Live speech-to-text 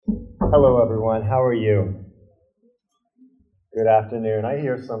Hello, everyone. How are you? Good afternoon. I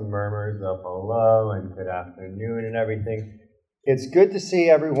hear some murmurs of hello and good afternoon and everything. It's good to see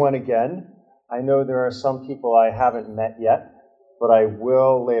everyone again. I know there are some people I haven't met yet, but I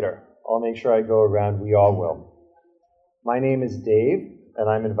will later. I'll make sure I go around. We all will. My name is Dave, and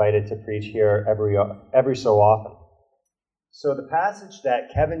I'm invited to preach here every so often. So the passage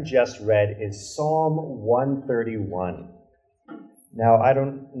that Kevin just read is Psalm 131. Now, I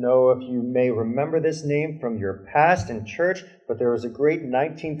don't know if you may remember this name from your past in church, but there was a great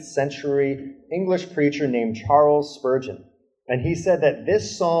 19th century English preacher named Charles Spurgeon. And he said that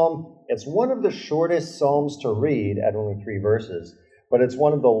this psalm, it's one of the shortest psalms to read at only 3 verses, but it's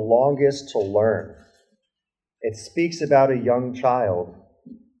one of the longest to learn. It speaks about a young child,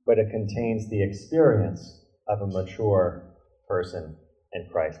 but it contains the experience of a mature person in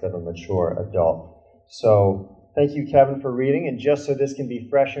Christ, of a mature adult. So, thank you, Kevin, for reading. And just so this can be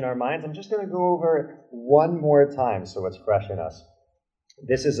fresh in our minds, I'm just going to go over it one more time so it's fresh in us.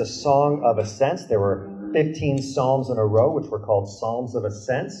 This is a song of ascents. There were 15 psalms in a row, which were called Psalms of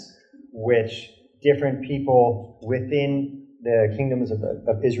Ascents, which different people within the kingdoms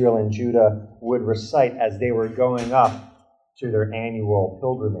of Israel and Judah would recite as they were going up to their annual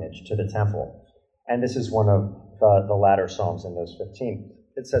pilgrimage to the temple. And this is one of the latter psalms in those 15.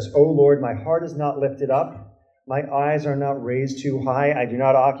 It says, "O Lord, my heart is not lifted up. My eyes are not raised too high. I do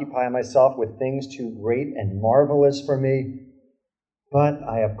not occupy myself with things too great and marvelous for me, but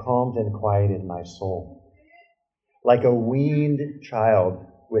I have calmed and quieted my soul. Like a weaned child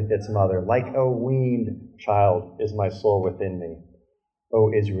with its mother, like a weaned child is my soul within me.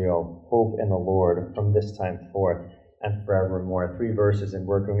 O Israel, hope in the Lord from this time forth and forevermore." 3 verses, and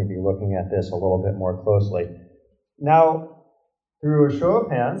we're going to be looking at this a little bit more closely. Now, through a show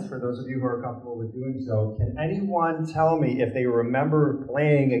of hands, for those of you who are comfortable with doing so, can anyone tell me if they remember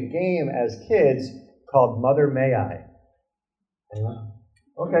playing a game as kids called Mother May I? Anyone?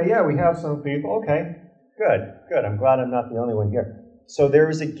 Okay, yeah, we have some people. Okay, good. I'm glad I'm not the only one here. So there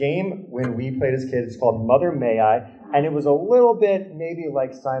was a game when we played as kids called Mother May I, and it was a little bit maybe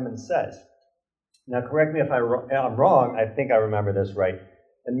like Simon Says. Now, correct me if I'm wrong. I think I remember this right.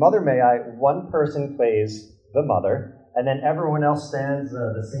 In Mother May I, one person plays the mother, and then everyone else stands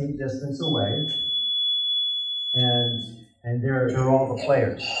the same distance away, and they're all the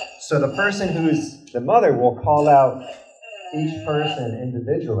players. So the person who's the mother will call out each person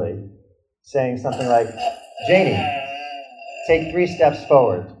individually, saying something like, "Janie, take 3 steps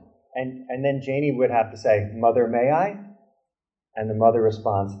forward." And then Janie would have to say, "Mother, may I?" And the mother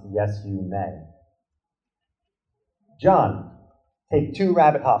responds, "Yes, you may." "John, take 2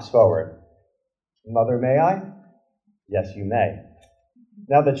 rabbit hops forward." "Mother, may I?" "Yes, you may."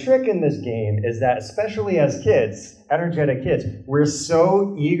 Now, the trick in this game is that, especially as kids, energetic kids, we're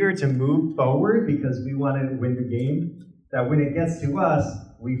so eager to move forward because we want to win the game that when it gets to us,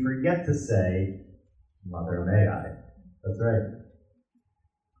 we forget to say, "Mother, may I?" That's right.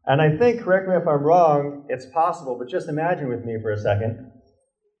 And I think, correct me if I'm wrong, it's possible, but just imagine with me for a second.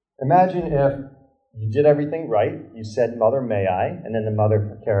 Imagine if you did everything right, you said, "Mother, may I?" and then the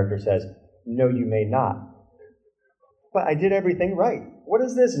mother character says, "No, you may not." But I did everything right. What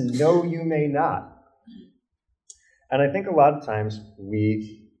is this, "No, you may not"? And I think a lot of times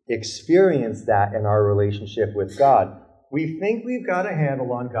we experience that in our relationship with God. We think we've got a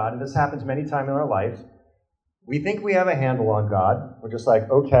handle on God, and this happens many times in our lives. We think we have a handle on God. We're just like,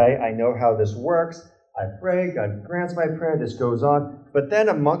 okay, I know how this works. I pray, God grants my prayer, this goes on. But then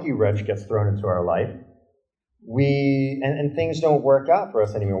a monkey wrench gets thrown into our life. And things don't work out for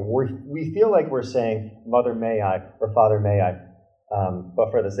us anymore. We feel like we're saying, "Mother, may I?" or "Father, may I?" But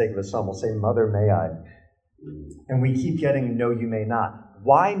for the sake of the psalm, we'll say, "Mother, may I?" And we keep getting, "No, you may not."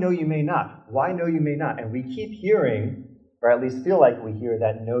 Why "no, you may not"? Why "no, you may not"? And we keep hearing, or at least feel like we hear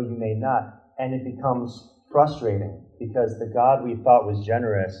that "no, you may not," and it becomes frustrating because the God we thought was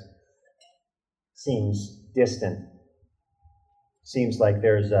generous seems distant. Seems like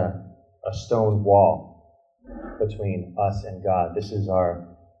there's a stone wall between us and God. This is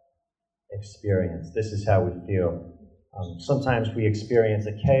our experience. This is how we feel. Sometimes we experience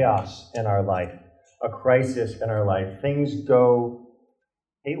a chaos in our life, a crisis in our life. Things go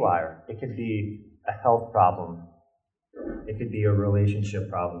haywire. It could be a health problem. It could be a relationship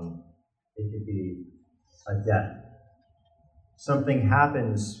problem. It could be a death. Something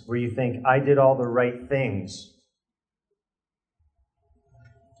happens where you think, "I did all the right things,"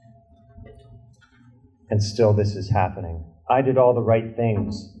 and still this is happening. "I did all the right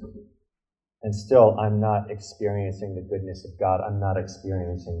things," and still I'm not experiencing the goodness of God. I'm not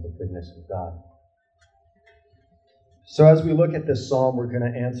experiencing the goodness of God. So as we look at this psalm, we're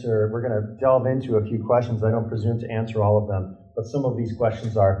going to delve into a few questions. I don't presume to answer all of them, but some of these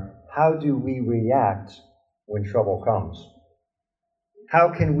questions are, how do we react when trouble comes? How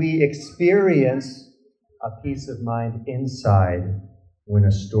can we experience a peace of mind inside when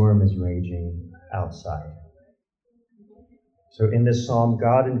a storm is raging outside? So in this psalm,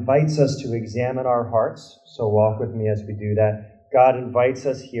 God invites us to examine our hearts. So walk with me as we do that. God invites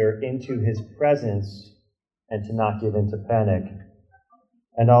us here into his presence and to not give in to panic.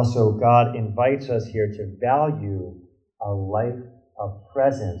 And also, God invites us here to value a life of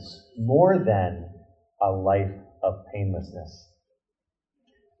presence more than a life of painlessness.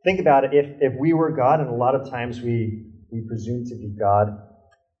 Think about it. If we were God, and a lot of times we presume to be God,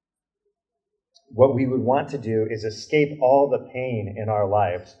 what we would want to do is escape all the pain in our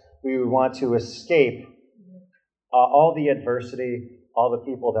lives. We would want to escape all the adversity, all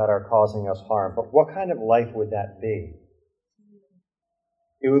the people that are causing us harm. But what kind of life would that be?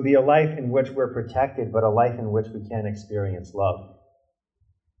 It would be a life in which we're protected, but a life in which we can't experience love.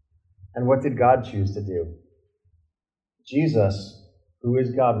 And what did God choose to do? Jesus, who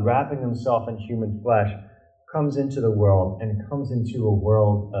is God wrapping himself in human flesh, comes into the world and comes into a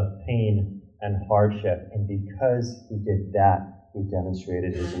world of pain and hardship. And because he did that, he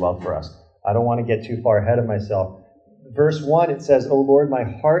demonstrated his love for us. I don't want to get too far ahead of myself. Verse 1, it says, "O Lord, my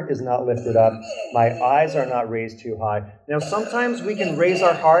heart is not lifted up, my eyes are not raised too high." Now, sometimes we can raise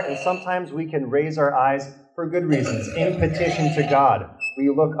our heart, and sometimes we can raise our eyes for good reasons, in petition to God. We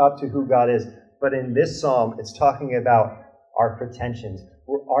look up to who God is. But in this psalm, it's talking about our pretensions.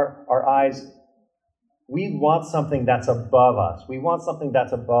 Our eyes, we want something that's above us. We want something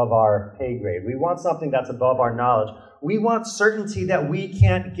that's above our pay grade. We want something that's above our knowledge. We want certainty that we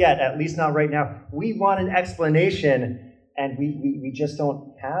can't get, at least not right now. We want an explanation, and we just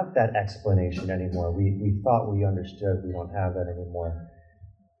don't have that explanation anymore. We thought we understood. We don't have that anymore.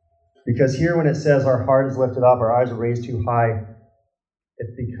 Because here when it says our heart is lifted up, our eyes are raised too high,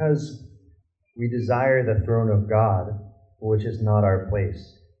 it's because we desire the throne of God, which is not our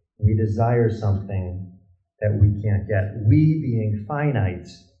place. We desire something that we can't get. We, being finite,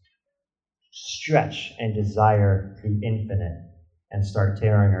 stretch and desire the infinite and start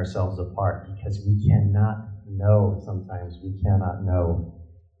tearing ourselves apart because we cannot know, sometimes we cannot know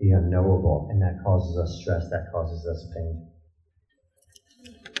the unknowable, and that causes us stress, that causes us pain.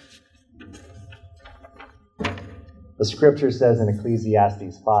 The scripture says in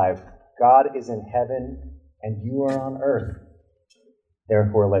Ecclesiastes 5, God is in heaven and you are on earth.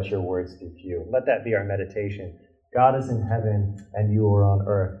 Therefore, let your words be few. Let that be our meditation. God is in heaven and you are on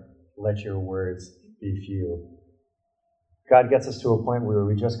earth. Let your words be few. God gets us to a point where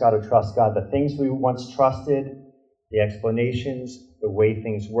we just got to trust God. The things we once trusted, the explanations, the way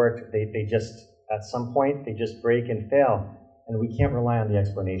things worked, they just, at some point, they just break and fail. And we can't rely on the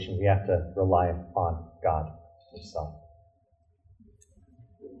explanation. We have to rely upon God himself.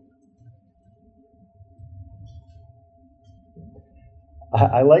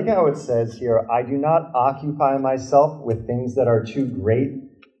 I like how it says here, I do not occupy myself with things that are too great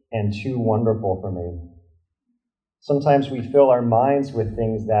and too wonderful for me. Sometimes we fill our minds with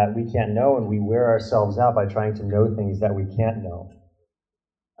things that we can't know, and we wear ourselves out by trying to know things that we can't know.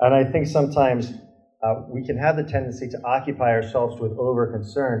 And I think sometimes we can have the tendency to occupy ourselves with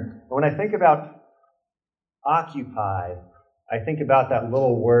over-concern. And when I think about occupy, I think about that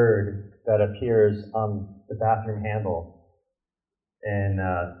little word that appears on the bathroom handle in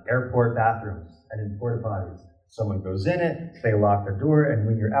airport bathrooms and in porta potties. Someone goes in it, they lock the door, and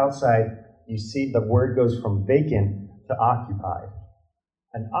when you're outside, you see the word goes from vacant to occupied.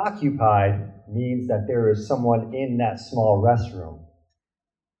 And occupied means that there is someone in that small restroom.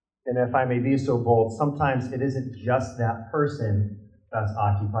 And if I may be so bold, sometimes it isn't just that person that's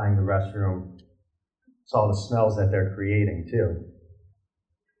occupying the restroom. It's all the smells that they're creating too.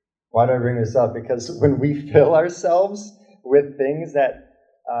 Why do I bring this up? Because when we fill ourselves with things that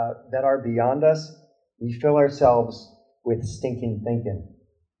are beyond us, we fill ourselves with stinking thinking.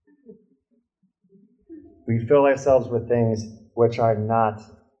 We fill ourselves with things which are not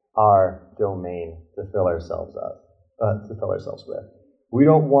our domain to fill ourselves with. We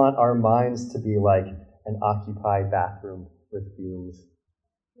don't want our minds to be like an occupied bathroom with fumes.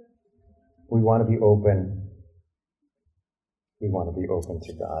 We want to be open. We want to be open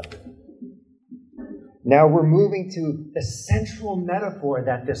to God. Now we're moving to the central metaphor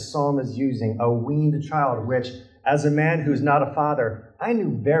that this psalm is using, a weaned child, which, as a man who's not a father, I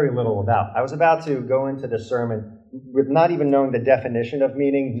knew very little about. I was about to go into the sermon with not even knowing the definition of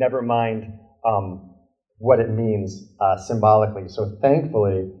meaning, never mind what it means symbolically. So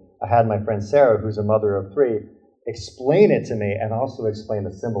thankfully, I had my friend Sarah, who's a mother of 3, explain it to me and also explain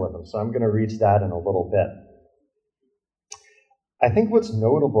the symbolism. So I'm going to reach that in a little bit. I think what's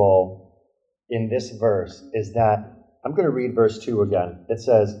notable in this verse is that, I'm going to read verse 2 again. It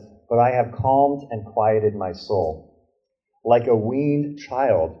says, "But I have calmed and quieted my soul. Like a weaned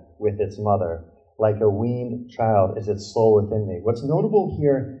child with its mother, like a weaned child is its soul within me." What's notable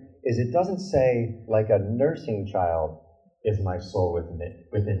here is it doesn't say, like a nursing child is my soul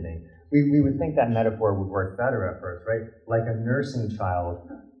within me. We would think that metaphor would work better at first, right? Like a nursing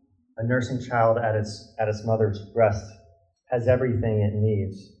child at its mother's breast has everything it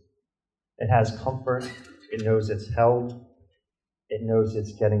needs. It has comfort. It knows it's held. It knows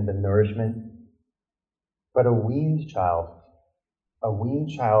it's getting the nourishment. But a weaned child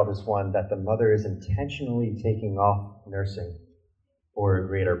is one that the mother is intentionally taking off nursing for a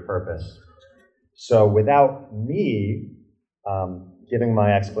greater purpose. So without me giving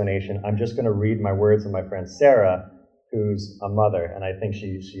my explanation, I'm just going to read my words of my friend Sarah, who's a mother, and I think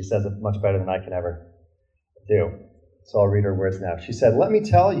she says it much better than I can ever do. So I'll read her words now. She said, "Let me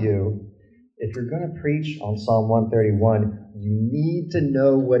tell you, if you're going to preach on Psalm 131, you need to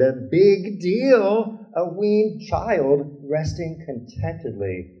know what a big deal a weaned child resting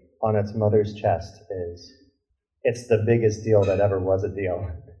contentedly on its mother's chest is. It's the biggest deal that ever was a deal.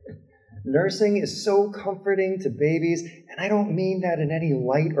 Nursing is so comforting to babies, and I don't mean that in any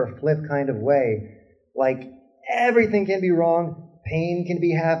light or flip kind of way. Like, everything can be wrong. Pain can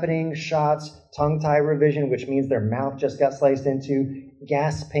be happening, shots, tongue-tie revision, which means their mouth just got sliced into,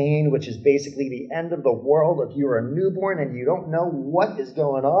 gas pain, which is basically the end of the world if you're a newborn and you don't know what is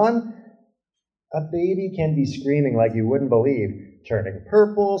going on. A baby can be screaming like you wouldn't believe, turning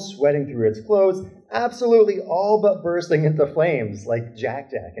purple, sweating through its clothes, absolutely all but bursting into flames like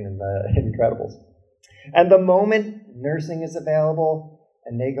Jack in the Incredibles. And the moment nursing is available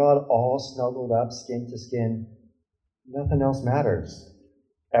and they got all snuggled up skin to skin, nothing else matters.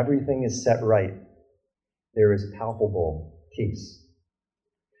 Everything is set right. There is palpable peace.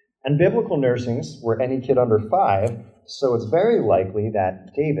 And biblical nursings were any kid under 5, so it's very likely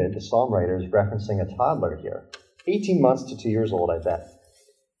that David, the psalm writer, is referencing a toddler here. 18 months to 2 years old, I bet.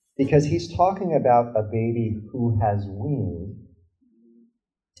 Because he's talking about a baby who has weaned.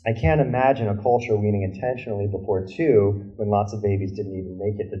 I can't imagine a culture weaning intentionally before 2 when lots of babies didn't even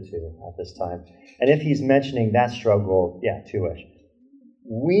make it to 2 at this time. And if he's mentioning that struggle, 2-ish.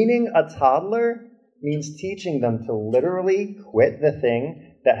 Weaning a toddler means teaching them to literally quit the thing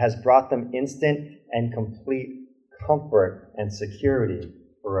that has brought them instant and complete comfort and security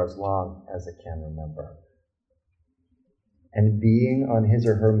for as long as it can remember. And being on his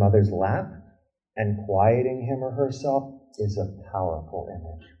or her mother's lap and quieting him or herself is a powerful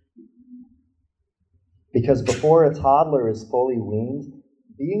image. Because before a toddler is fully weaned,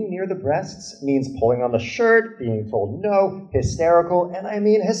 being near the breasts means pulling on the shirt, being told no, hysterical, and I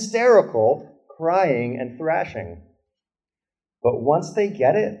mean hysterical, crying and thrashing. But once they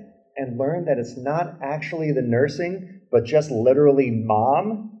get it and learn that it's not actually the nursing, but just literally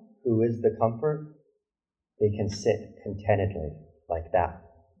mom who is the comfort, they can sit contentedly like that.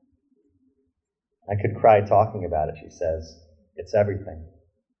 I could cry talking about it, she says. It's everything.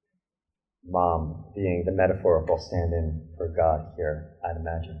 Mom being the metaphorical stand-in for God here, I'd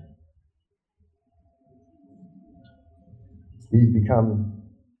imagine.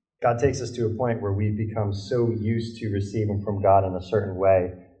 God takes us to a point where we've become so used to receiving from God in a certain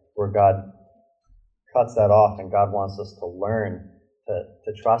way, where God cuts that off and God wants us to learn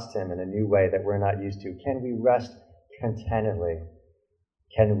to trust him in a new way that we're not used to. Can we rest contentedly?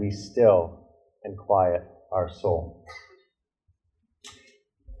 Can we still and quiet our soul?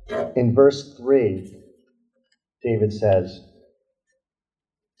 In verse 3, David says,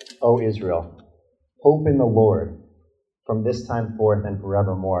 O Israel, hope in the Lord from this time forth and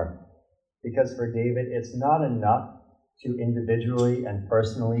forevermore. Because for David, it's not enough to individually and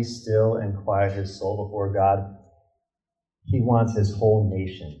personally still and quiet his soul before God. He wants his whole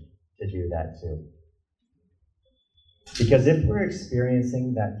nation to do that too. Because if we're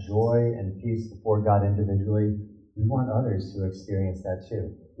experiencing that joy and peace before God individually, we want others to experience that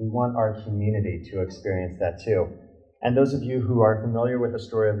too. We want our community to experience that too. And those of you who are familiar with the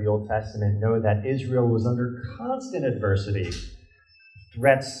story of the Old Testament know that Israel was under constant adversity.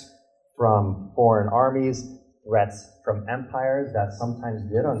 Threats from foreign armies, threats from empires that sometimes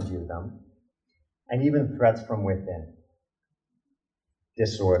did undo them, and even threats from within.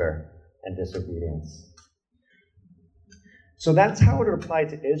 Disorder and disobedience. So that's how it applied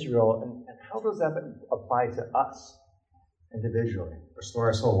to Israel, and how does that apply to us individually? Restore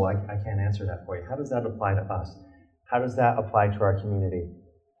our soul. Well, I can't answer that for you. How does that apply to us? How does that apply to our community?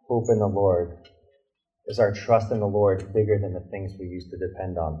 Hope in the Lord. Is our trust in the Lord bigger than the things we used to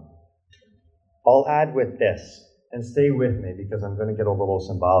depend on? I'll add with this, and stay with me because I'm going to get a little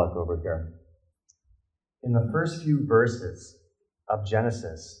symbolic over here. In the first few verses of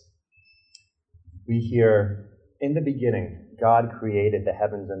Genesis, we hear, in the beginning, God created the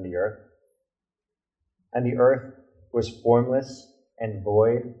heavens and the earth. And the earth was formless and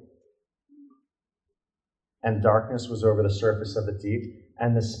void, and darkness was over the surface of the deep,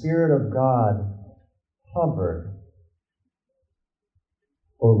 and the Spirit of God hovered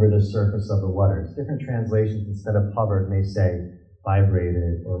over the surface of the waters. Different translations, instead of hovered, may say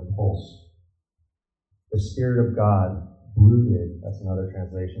vibrated or pulsed. The Spirit of God brooded, that's another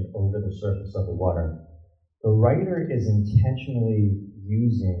translation, over the surface of the water. The writer is intentionally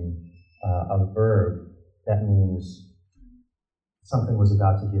using a verb that means something was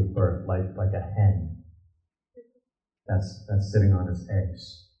about to give birth, like a hen that's sitting on its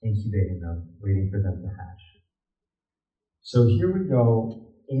eggs, incubating them, waiting for them to hatch. So here we go.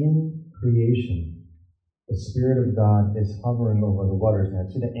 In creation, the Spirit of God is hovering over the waters. Now,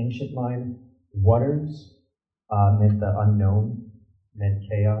 to the ancient mind, waters meant the unknown, meant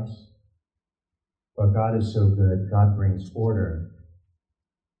chaos. But God is so good, God brings order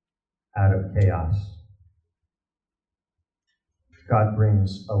out of chaos. God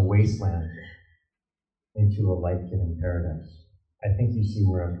brings a wasteland into a life-giving paradise. I think you see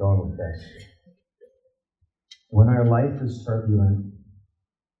where I'm going with this. When our life is turbulent,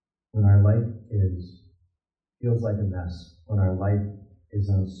 when our life feels like a mess, when our life is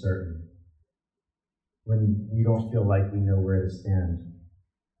uncertain, when we don't feel like we know where to stand,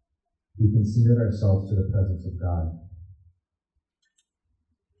 we can submit ourselves to the presence of God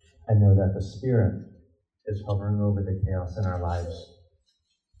and know that the Spirit is hovering over the chaos in our lives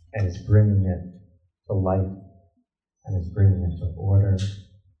and is bringing it to life, and is bringing it to order,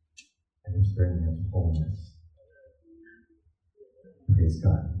 and is bringing it to wholeness. Praise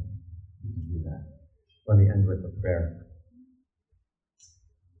God. You can do that. Let me end with a prayer.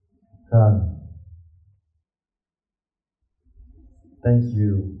 God, thank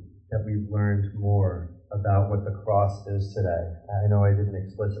you that we've learned more about what the cross is today. I know I didn't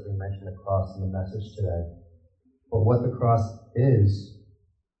explicitly mention the cross in the message today, but what the cross is,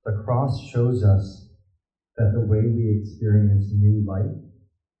 the cross shows us that the way we experience new life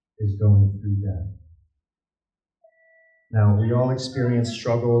is going through death. Now, we all experience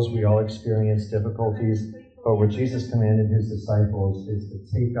struggles, we all experience difficulties, but what Jesus commanded his disciples is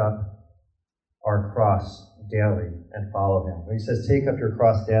to take up our cross daily and follow him. When he says take up your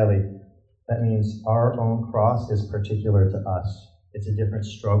cross daily, that means our own cross is particular to us. It's a different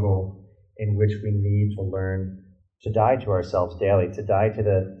struggle in which we need to learn to die to ourselves daily, to die to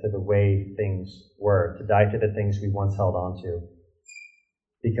the way things were, to die to the things we once held on to.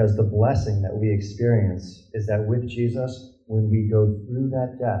 Because the blessing that we experience is that with Jesus, when we go through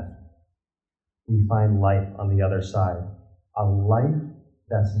that death, we find life on the other side. A life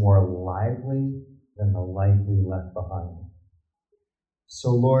that's more lively than the life we left behind.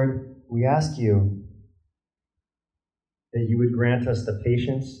 So Lord, we ask you that you would grant us the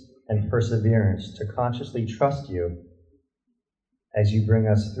patience and perseverance to consciously trust you as you bring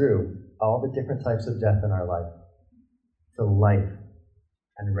us through all the different types of death in our life to life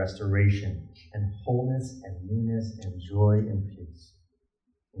and restoration and wholeness and newness and joy and peace.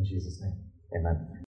 In Jesus' name, amen.